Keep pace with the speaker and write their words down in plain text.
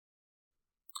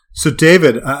So,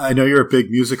 David, I know you're a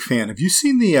big music fan. Have you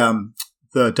seen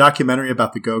the documentary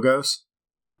about the Go-Go's?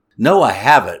 No, I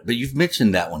haven't, but you've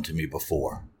mentioned that one to me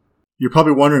before. You're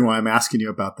probably wondering why I'm asking you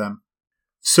about them.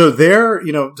 So there,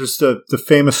 there's the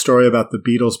famous story about the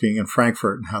Beatles being in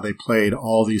Frankfurt and how they played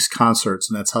all these concerts,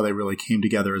 and that's how they really came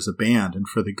together as a band. And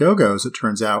for the Go-Go's, it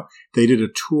turns out they did a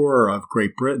tour of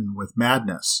Great Britain with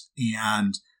Madness.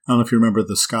 And I don't know if you remember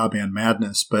the ska band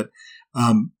Madness, but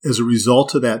as a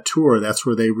result of that tour, that's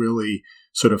where they really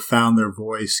sort of found their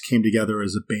voice, came together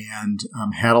as a band,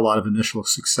 had a lot of initial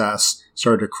success,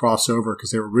 started to cross over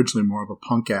because they were originally more of a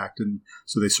punk act. And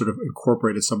so they sort of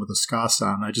incorporated some of the ska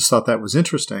sound. I just thought that was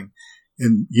interesting.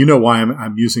 And you know why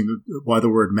I'm using why the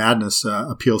word madness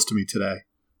appeals to me today.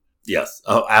 Yes.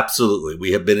 Oh, absolutely.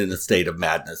 We have been in a state of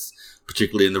madness,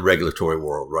 particularly in the regulatory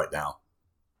world right now.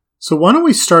 So why don't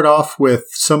we start off with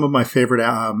some of my favorite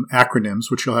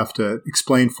acronyms, which you'll have to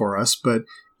explain for us, but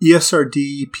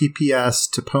ESRD, PPS,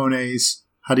 TPONES.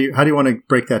 How do you want to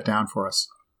break that down for us?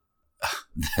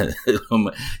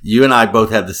 You and I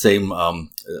both have the same,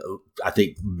 I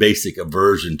think, basic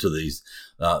aversion to these,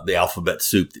 the alphabet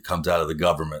soup that comes out of the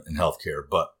government in healthcare,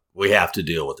 but we have to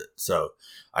deal with it. So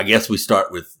I guess we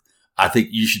start with, I think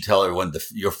you should tell everyone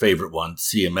your favorite one,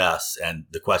 CMS, and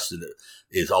the question that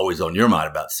is always on your mind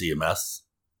about CMS.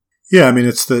 Yeah, I mean,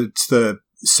 it's the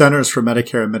Centers for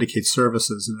Medicare and Medicaid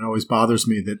Services, and it always bothers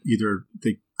me that either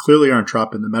they clearly aren't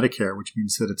dropping the Medicare, which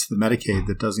means that it's the Medicaid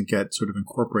that doesn't get sort of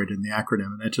incorporated in the acronym,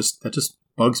 and that just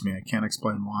bugs me. I can't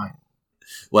explain why.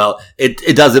 Well,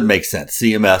 it doesn't make sense.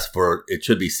 CMS it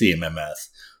should be CMMS.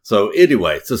 So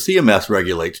anyway, CMS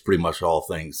regulates pretty much all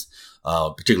things,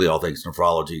 particularly all things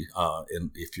nephrology,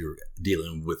 if you're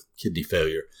dealing with kidney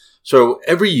failure. So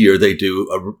every year they do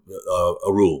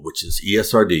a rule, which is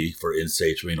ESRD for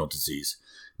end-stage renal disease,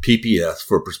 PPS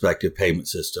for prospective payment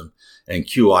system, and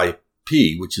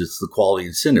QIP, which is the quality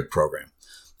incentive program.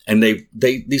 And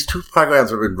these two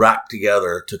programs have been wrapped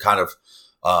together to kind of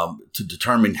to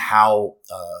determine how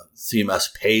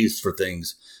CMS pays for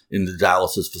things in the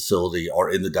dialysis facility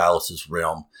or in the dialysis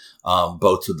realm,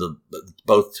 both to the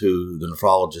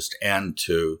nephrologist and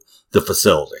to the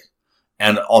facility.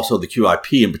 And also the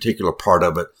QIP in particular part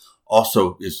of it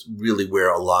also is really where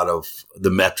a lot of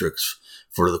the metrics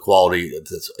for the quality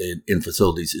that's in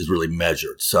facilities is really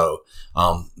measured. So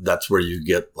that's where you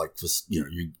get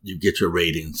you get your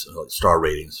ratings, star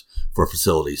ratings for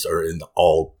facilities are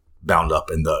all bound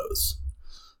up in those.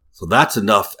 So that's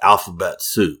enough alphabet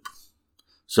soup.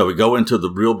 So we go into the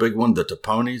real big one, the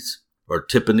TPONES or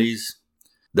TPONES.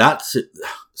 That's it.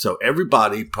 So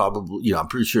everybody probably, I'm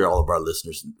pretty sure all of our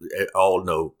listeners all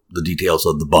know the details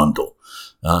of the bundle.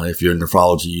 If you're in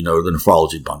nephrology, you know the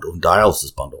nephrology bundle,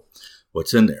 dialysis bundle,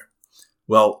 what's in there.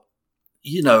 Well,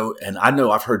 and I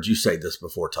know I've heard you say this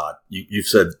before, Todd. You've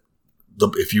said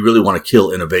if you really want to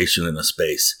kill innovation in a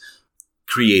space,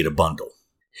 create a bundle.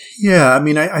 Yeah, I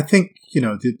mean, I think,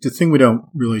 the thing we don't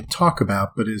really talk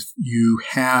about, but if you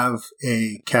have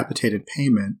a capitated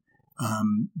payment,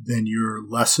 then you're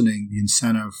lessening the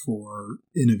incentive for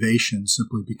innovation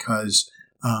simply because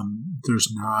there's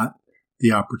not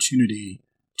the opportunity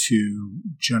to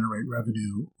generate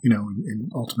revenue,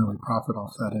 and ultimately profit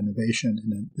off that innovation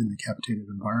in the capitated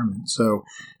environment. So,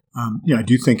 I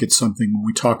do think it's something when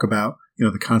we talk about,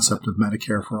 the concept of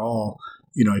Medicare for all,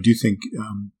 I do think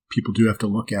people do have to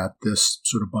look at this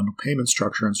sort of bundle payment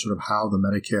structure and sort of how the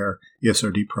Medicare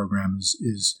ESRD program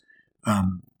is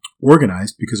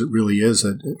organized, because it really is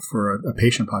for a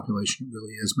patient population, it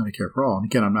really is Medicare for all. And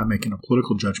again, I'm not making a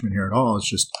political judgment here at all. It's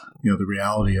just, the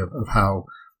reality of how,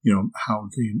 how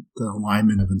the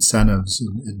alignment of incentives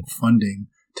and funding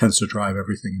tends to drive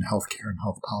everything in healthcare and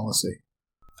health policy.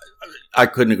 I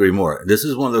couldn't agree more. This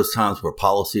is one of those times where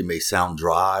policy may sound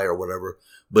dry or whatever,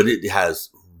 but it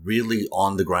has really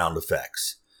on the ground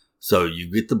effects. So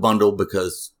you get the bundle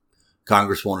because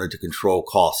Congress wanted to control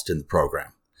cost in the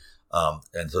program.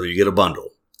 And so you get a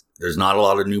bundle. There's not a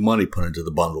lot of new money put into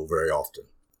the bundle very often.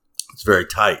 It's very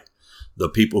tight. The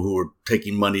people who are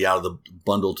taking money out of the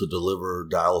bundle to deliver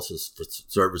dialysis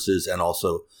services and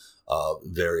also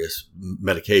various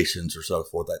medications or so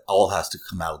forth, that all has to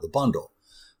come out of the bundle.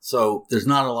 So there's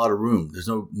not a lot of room. There's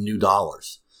no new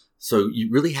dollars. So you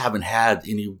really haven't had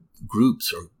any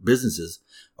groups or businesses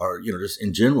or, just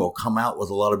in general come out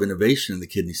with a lot of innovation in the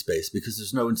kidney space because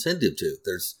there's no incentive to.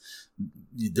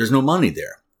 There's no money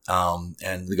there.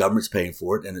 And the government's paying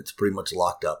for it, and it's pretty much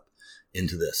locked up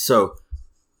into this. So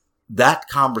that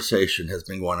conversation has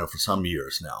been going on for some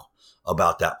years now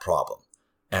about that problem.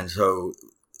 And so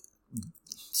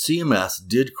CMS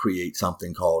did create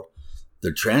something called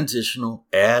the transitional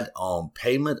add-on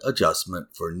payment adjustment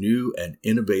for new and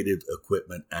innovative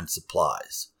equipment and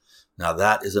supplies. Now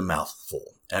that is a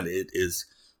mouthful, and it is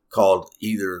called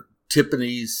either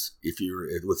Tiffany's if you're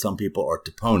with some people, or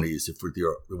Tiponies if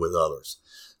you're with others.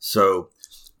 So,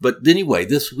 but anyway,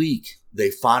 this week they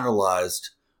finalized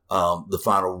the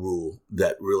final rule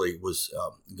that really was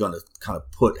going to kind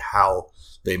of put how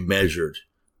they measured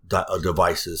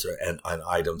devices and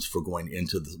items for going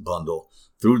into the bundle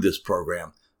through this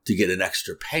program to get an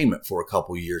extra payment for a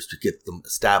couple of years to get them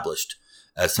established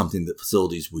as something that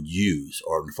facilities would use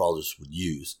or nephrologists would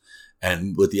use.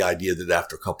 And with the idea that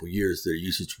after a couple of years, their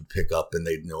usage would pick up and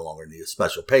they'd no longer need a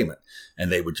special payment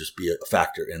and they would just be a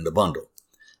factor in the bundle.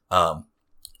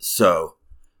 So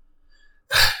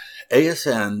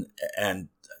ASN and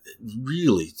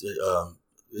really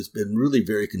has been really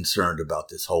very concerned about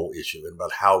this whole issue and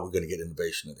about how we're going to get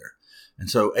innovation in there. And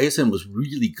so ASN was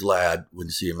really glad when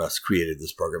CMS created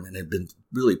this program and had been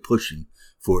really pushing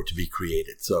for it to be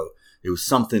created. So it was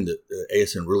something that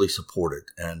ASN really supported,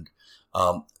 and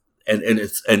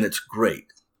it's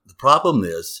great. The problem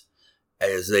is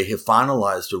they have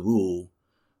finalized a rule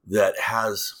that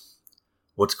has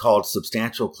what's called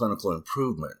substantial clinical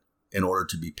improvement in order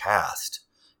to be passed,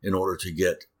 in order to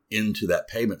get into that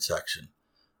payment section.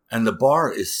 And the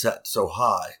bar is set so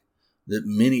high that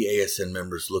many ASN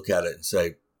members look at it and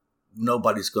say,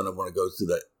 nobody's going to want to go through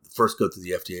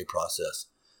the FDA process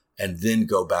and then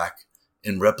go back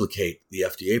and replicate the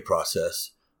FDA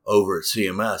process over at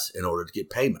CMS in order to get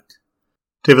payment.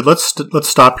 David, let's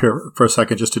stop here for a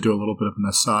second just to do a little bit of an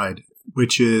aside,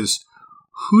 which is,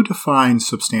 who defines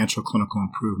substantial clinical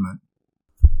improvement?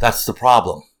 That's the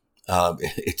problem.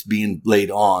 It's being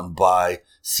laid on by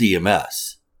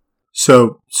CMS.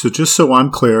 So just so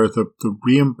I'm clear, the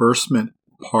reimbursement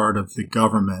part of the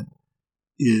government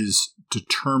is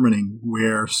determining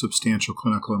where substantial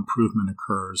clinical improvement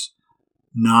occurs,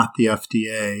 not the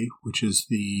FDA, which is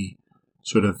the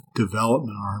sort of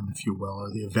development arm, if you will, or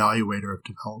the evaluator of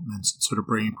developments and sort of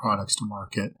bringing products to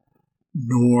market,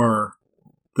 nor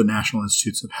the National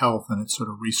Institutes of Health and its sort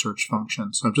of research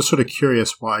function. So I'm just sort of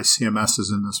curious why CMS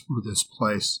is in this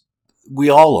place. We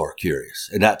all are curious,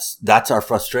 and that's our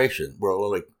frustration. We're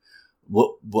like,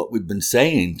 what we've been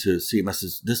saying to CMS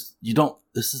is this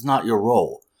is not your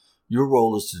role. Your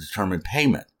role is to determine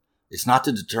payment. It's not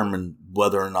to determine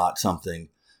whether or not something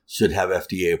should have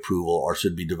FDA approval or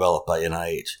should be developed by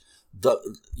NIH.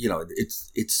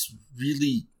 It's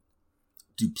really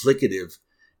duplicative,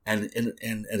 and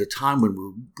at a time when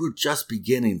we're just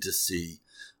beginning to see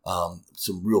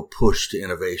some real push to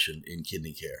innovation in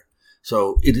kidney care.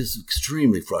 So it is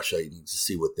extremely frustrating to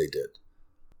see what they did.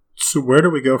 So where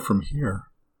do we go from here?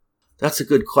 That's a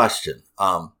good question.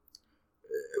 One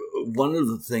of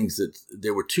the things that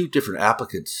there were two different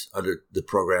applicants under the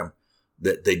program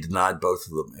that they denied both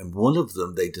of them. And one of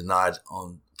them they denied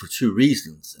for two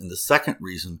reasons. And the second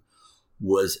reason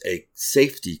was a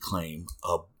safety claim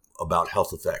about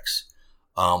health effects,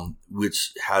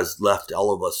 which has left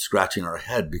all of us scratching our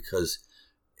head because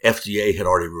FDA had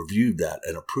already reviewed that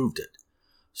and approved it.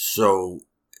 So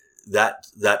that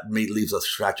leaves us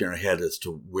scratching our head as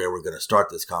to where we're going to start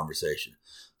this conversation.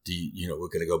 We're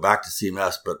going to go back to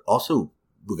CMS, but also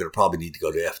we're going to probably need to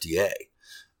go to FDA.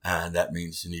 And that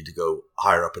means you need to go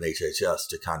higher up in HHS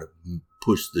to kind of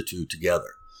push the two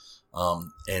together.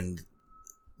 And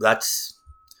that's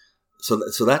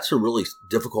a really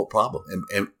difficult problem.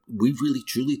 And we really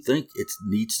truly think it's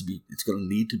going to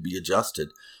need to be adjusted,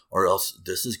 or else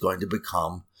this is going to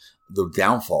become the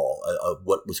downfall of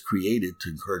what was created to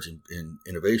encourage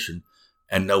innovation,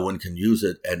 and no one can use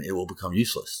it and it will become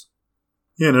useless.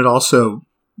 Yeah, and it also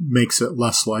makes it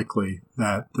less likely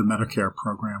that the Medicare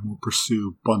program will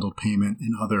pursue bundled payment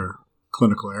in other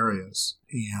clinical areas.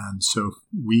 And so if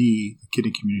we, the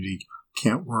kidney community,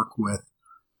 can't work with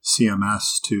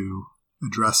CMS to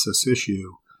address this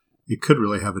issue, it could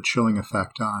really have a chilling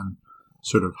effect on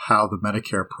sort of how the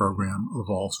Medicare program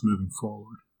evolves moving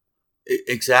forward.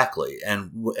 Exactly.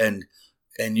 And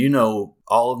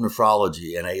all of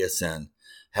nephrology and ASN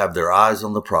have their eyes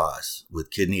on the prize with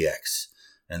Kidney X.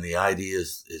 And the idea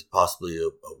is possibly a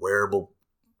wearable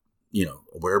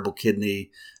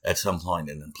kidney at some point,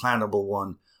 an implantable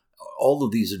one, all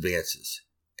of these advances.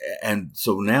 And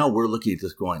so now we're looking at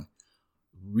this going,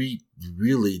 we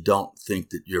really don't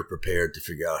think that you're prepared to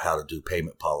figure out how to do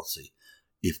payment policy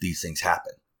if these things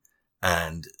happen.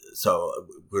 And so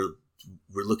we're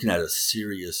looking at a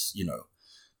serious,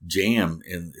 jam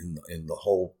in the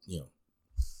whole, the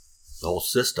whole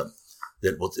system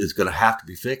that is going to have to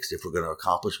be fixed if we're going to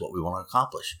accomplish what we want to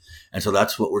accomplish. And so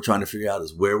that's what we're trying to figure out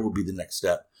is where will be the next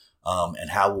step And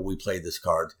how will we play this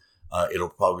card? It'll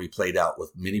probably be played out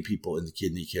with many people in the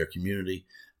kidney care community.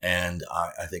 And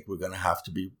I think we're going to have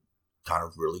to be kind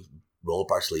of really roll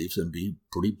up our sleeves and be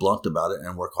pretty blunt about it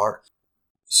and work hard.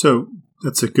 So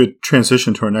that's a good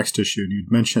transition to our next issue.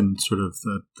 You'd mentioned sort of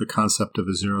the concept of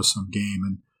a zero-sum game.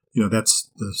 And, that's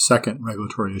the second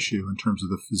regulatory issue in terms of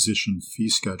the physician fee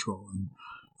schedule.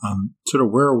 And sort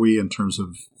of where are we in terms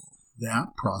of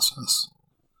that process?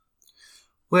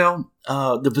 Well,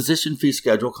 the physician fee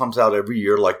schedule comes out every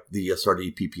year, like the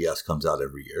ESRD PPS comes out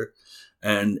every year,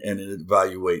 and it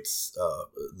evaluates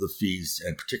the fees,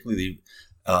 and particularly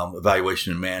the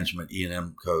evaluation and management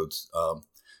 (E&M) codes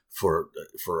for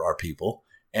our people.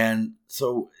 And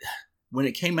so, when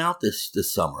it came out this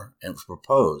summer and was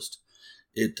proposed,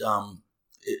 it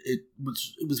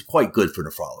was quite good for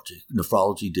nephrology.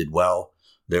 Nephrology did well.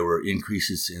 There were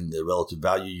increases in the relative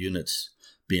value units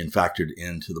being factored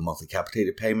into the monthly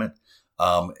capitated payment.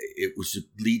 It was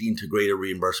leading to greater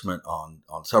reimbursement on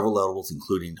several levels,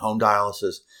 including home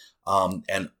dialysis.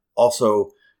 And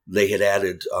also, they had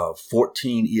added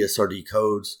 14 ESRD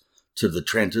codes to the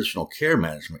transitional care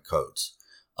management codes,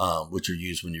 which are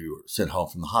used when you were sent home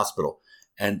from the hospital.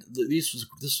 And this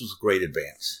was a great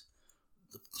advance.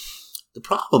 The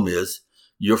problem is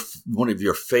one of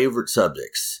your favorite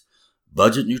subjects,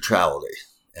 budget neutrality.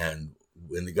 And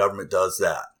when the government does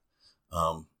that,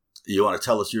 you want to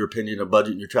tell us your opinion of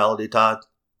budget neutrality, Todd?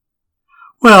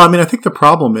 Well, I think the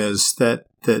problem is that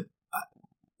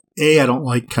A, I don't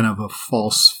like kind of a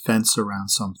false fence around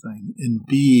something, and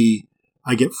B,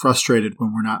 I get frustrated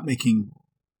when we're not making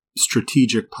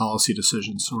strategic policy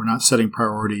decisions. So we're not setting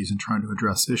priorities and trying to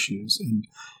address issues. And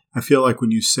I feel like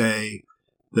when you say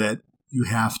that you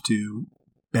have to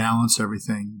balance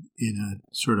everything in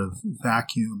a sort of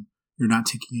vacuum, you're not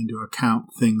taking into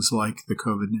account things like the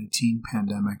COVID-19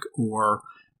 pandemic or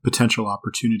potential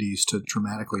opportunities to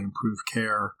dramatically improve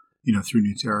care, through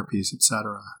new therapies, et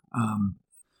cetera.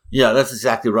 Yeah, that's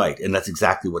exactly right. And that's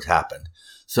exactly what happened.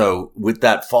 So with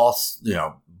that false,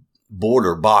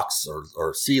 border box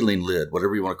or ceiling lid,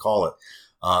 whatever you want to call it,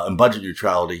 and budget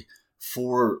neutrality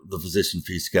for the physician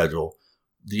fee schedule,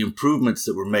 the improvements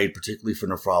that were made, particularly for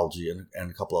nephrology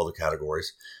and a couple other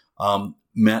categories,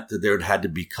 meant that there had to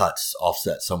be cuts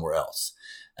offset somewhere else.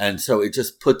 And so it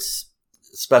just puts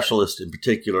specialists in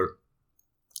particular,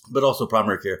 but also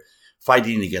primary care,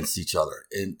 fighting against each other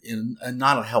in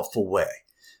not a helpful way.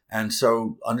 And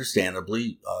so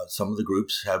understandably, some of the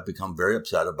groups have become very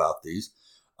upset about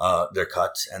their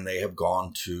cuts, and they have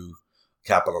gone to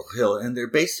Capitol Hill. And their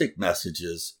basic message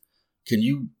is,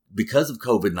 because of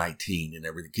COVID-19 and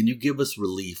everything, can you give us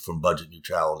relief from budget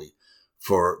neutrality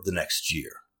for the next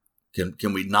year?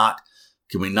 Can we not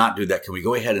do that? Can we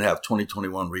go ahead and have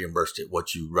 2021 reimbursed at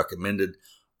what you recommended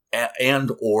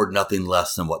and or nothing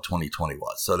less than what 2020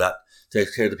 was? So that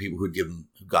takes care of the people who've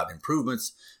gotten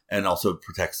improvements and also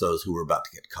protects those who were about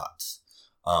to get cuts.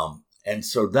 And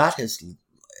so that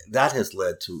has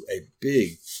led to a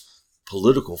big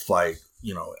political fight,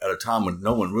 at a time when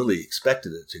no one really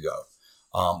expected it to go.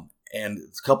 And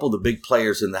a couple of the big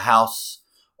players in the House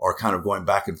are kind of going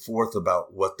back and forth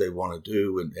about what they want to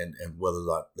do and whether or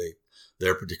not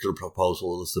their particular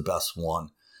proposal is the best one.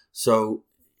 So,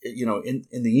 in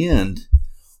the end,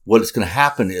 what is going to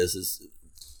happen is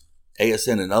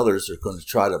ASN and others are going to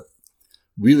try to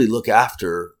really look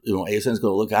after, ASN is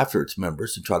going to look after its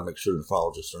members and try to make sure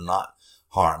nephrologists are not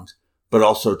harmed, but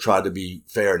also try to be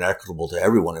fair and equitable to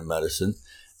everyone in medicine.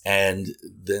 And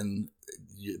then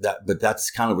but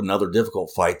that's kind of another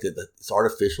difficult fight that it's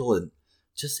artificial and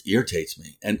just irritates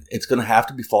me. And it's going to have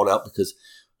to be fought out because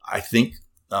I think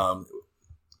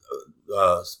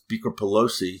Speaker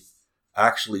Pelosi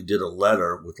actually did a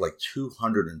letter with like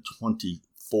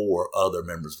 224 other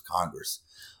members of Congress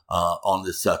on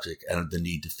this subject and the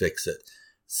need to fix it.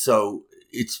 So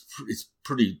it's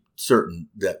pretty certain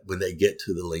that when they get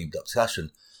to the lame duck session,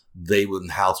 they in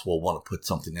the House will want to put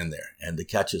something in there. And the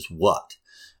catch is what?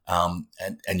 And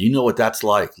you know what that's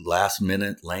like, last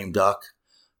minute, lame duck,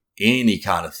 any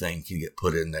kind of thing can get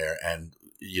put in there. And,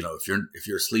 if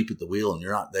you're asleep at the wheel and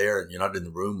you're not there and you're not in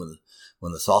the room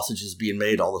when the sausage is being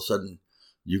made, all of a sudden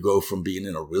you go from being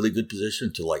in a really good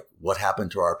position to like, what happened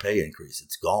to our pay increase?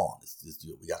 It's gone.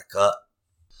 We got to cut.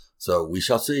 So we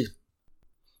shall see.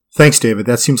 Thanks, David.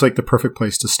 That seems like the perfect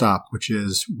place to stop, which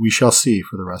is we shall see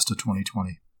for the rest of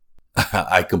 2020.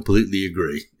 I completely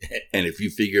agree. And if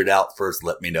you figure it out first,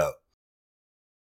 let me know.